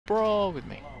brawl with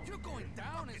me. You're going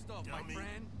down and stuff, my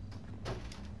friend.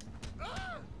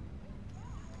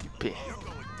 You bitch. You're going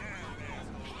down,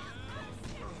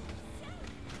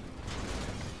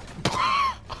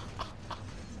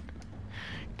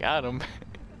 Got him.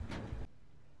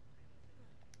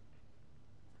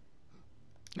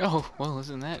 Oh, well,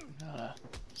 isn't that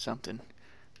something?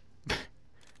 It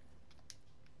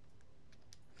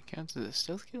counts as a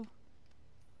stealth kill?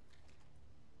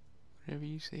 Whatever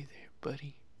you say there,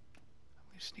 buddy. I'm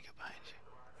gonna sneak up behind you.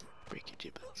 Break your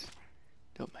giblets.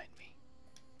 Don't mind me.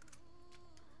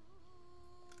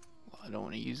 Well, I don't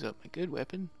want to use up my good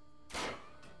weapon.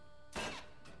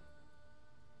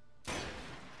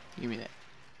 Give me that.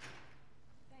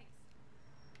 Thanks.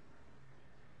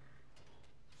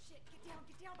 Shit, get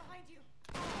down behind you.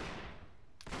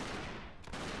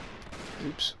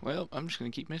 Oops. Well, I'm just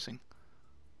gonna keep missing.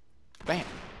 Bam!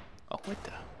 Oh, what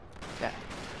the? That.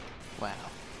 Wow.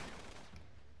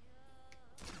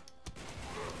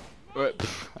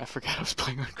 I forgot I was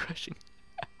playing on crushing.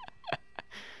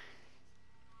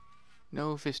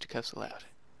 No fisticuffs allowed.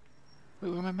 Wait,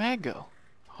 where'd my mag go?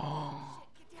 Oh,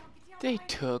 they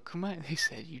took my. They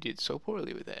said you did so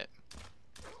poorly with that.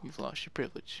 You've lost your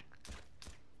privilege.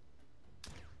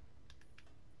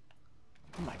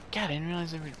 Oh my god! I didn't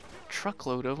realize there were a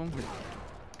truckload of them.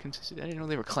 Consistent. I didn't know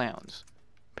they were clowns.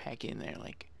 Pack in there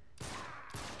like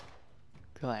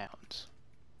clowns.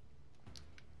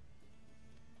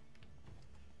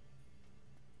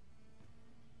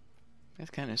 That's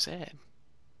kind of sad.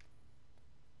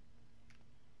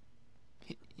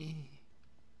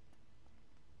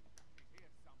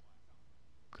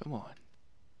 Come on.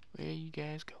 Where you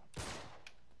guys go?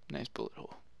 Nice bullet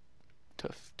hole.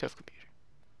 Tough computer.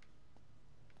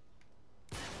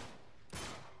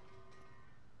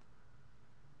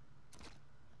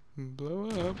 Blow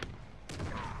up.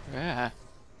 Ah.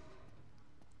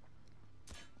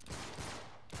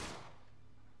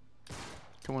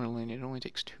 Come on, Elena. It only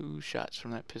takes 2 shots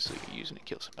from that pistol you're using to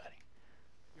kill somebody.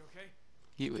 You okay?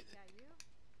 Get with it. Yeah, you?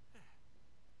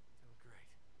 Doing great.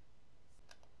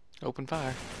 Open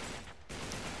fire.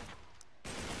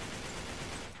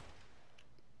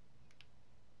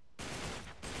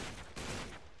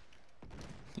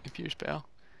 If you're pal.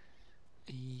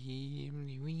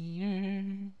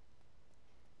 Wiener.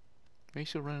 Why are you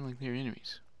still running like they're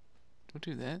enemies? Don't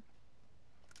do that.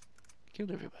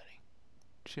 Killed everybody.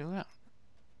 Chill out.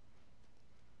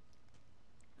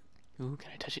 Ooh,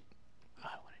 can I touch it? Oh,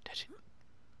 I want to touch it.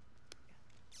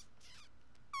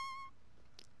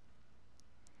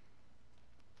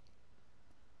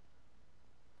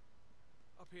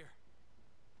 Up here.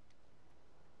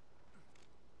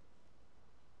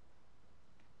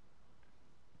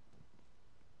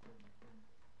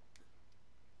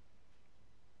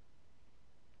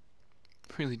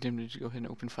 Really tempted to go ahead and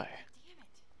open fire. Damn it.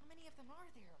 How many of them are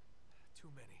there?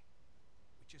 Too many.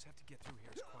 We just have to get through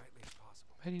here as quietly as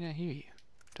possible. Why did I hear you?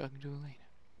 Talking to Elena.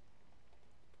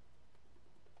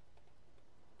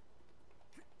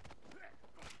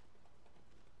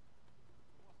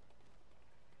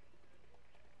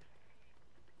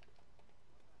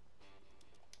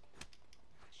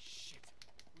 Shit.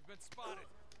 We've been spotted.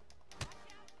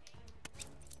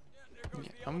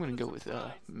 Yeah, I'm gonna go with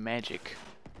magic.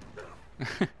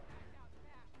 Keep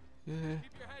your head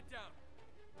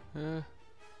down.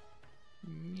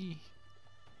 Me.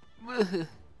 Alright,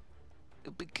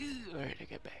 I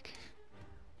got back.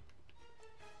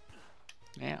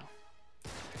 Now.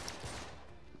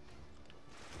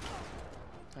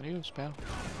 Adios, pal.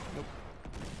 Nope.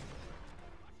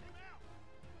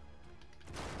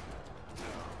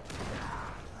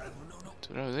 That's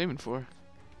what I was aiming for.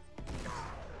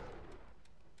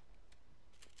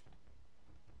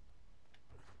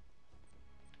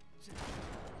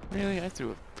 Really? I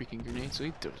threw a freaking grenade, so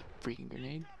he throws a freaking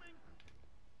grenade.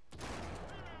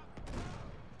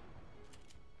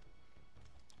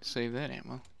 Save that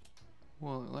ammo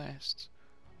while it lasts.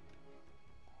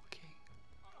 Okay.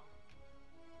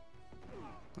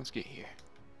 Let's get here.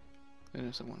 I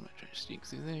know someone might try to sneak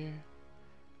through there.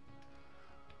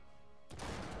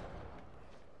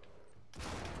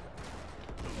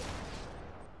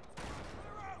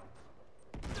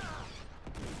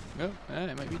 Oh,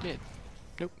 I might be dead.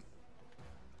 Nope.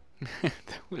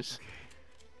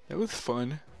 that was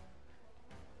fun.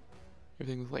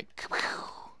 Everything was like.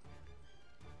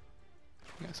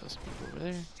 I saw some people over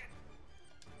there.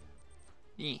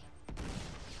 Yeah.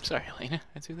 Sorry, Elena.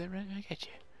 I threw that right back at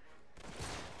you.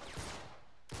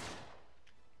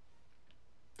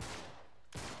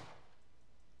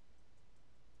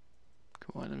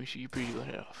 Come on, let me shoot your pretty little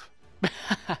head off.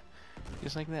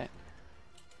 Just like that.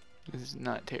 This is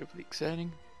not terribly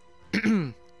exciting,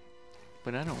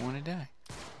 But I don't want to die.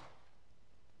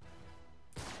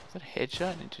 Is that a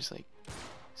headshot and it just like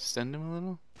stunned him a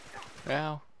little?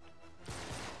 Ow.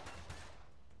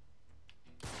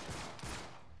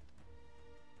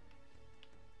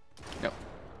 No.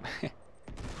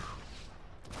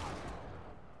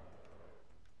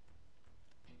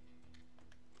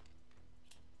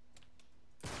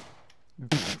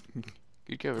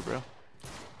 Good cover, bro.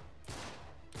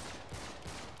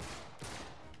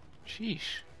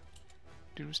 Sheesh.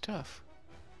 Dude was tough.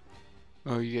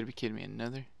 Oh, you gotta be kidding me.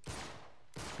 Another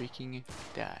freaking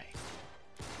die.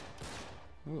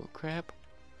 Oh, crap.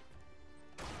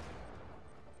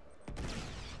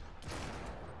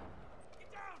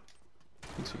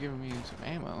 Thanks for giving me some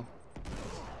ammo.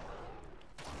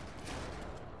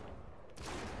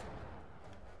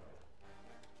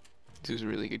 This is a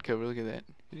really good cover. Look at that.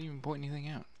 Didn't even point anything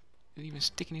out. Didn't even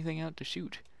stick anything out to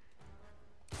shoot.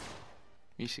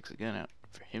 He sticks a gun out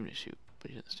for him to shoot,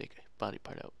 but he doesn't stick a body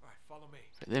part out All right, follow me.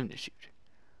 for them to shoot.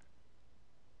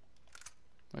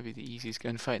 Might be the easiest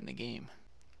gunfight in the game.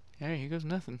 Alright, here goes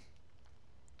nothing.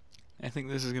 I think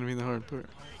this is gonna be the hard part.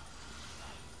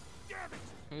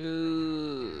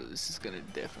 Ooh, this is gonna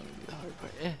definitely be the hard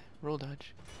part. Roll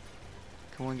dodge.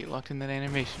 Come on, get locked in that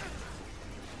animation.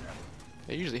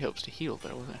 That usually helps to heal,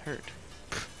 but I wasn't hurt.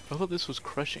 I thought this was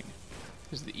crushing.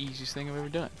 This is the easiest thing I've ever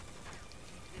done.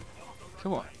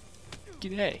 Come on.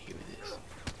 Get out of here with this.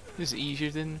 This is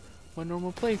easier than my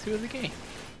normal playthrough of the game.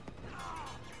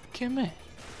 Come on.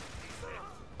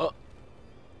 Oh.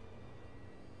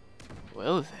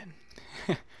 Well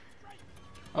then.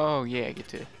 Oh yeah, I get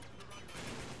to...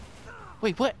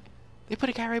 Wait, what? They put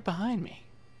a guy right behind me.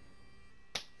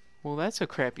 Well, that's a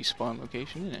crappy spawn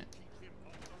location, isn't it?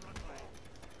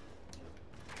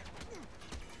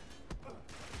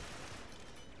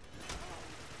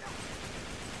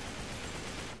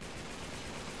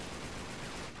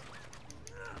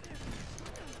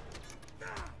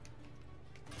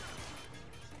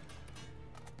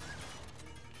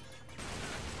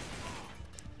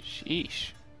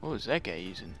 Sheesh. What was that guy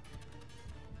using?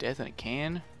 Death in a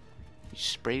can? He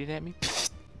sprayed it at me?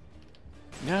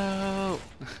 No!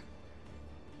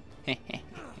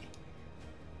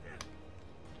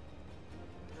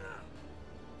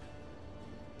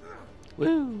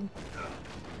 Woo!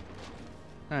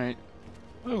 Alright.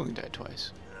 I only died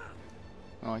twice.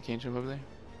 Oh, I can't jump over there?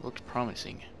 Looked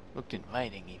promising. Looked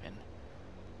inviting, even.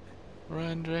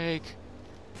 Run, Drake!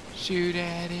 Shoot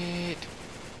at it!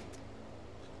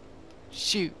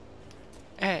 Shoot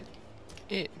at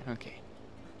it! Okay.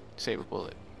 Save a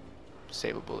bullet.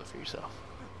 Save a bullet for yourself.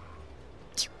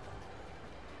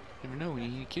 Never know when you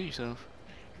need to kill yourself.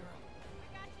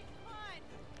 I got you. Come on.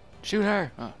 Shoot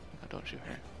her! Oh, no, don't shoot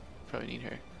her. Probably need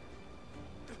her.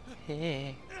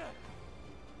 Hey.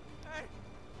 Hey,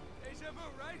 deja vu,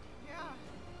 right? Yeah.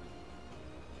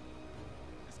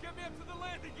 Just get me up to the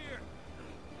landing gear.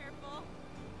 Careful.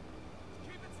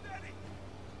 Keep it steady.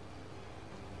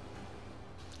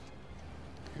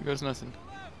 Here goes nothing. To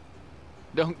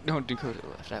the left Don't do go to the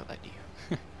left. I lied to you.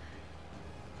 or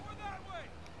that way.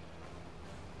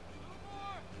 A little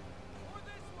more or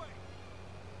this way.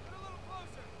 Get a little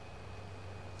closer.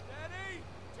 Steady.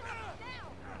 Now.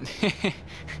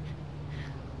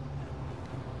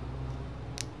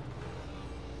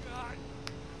 God.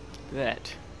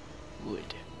 That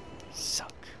would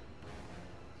suck.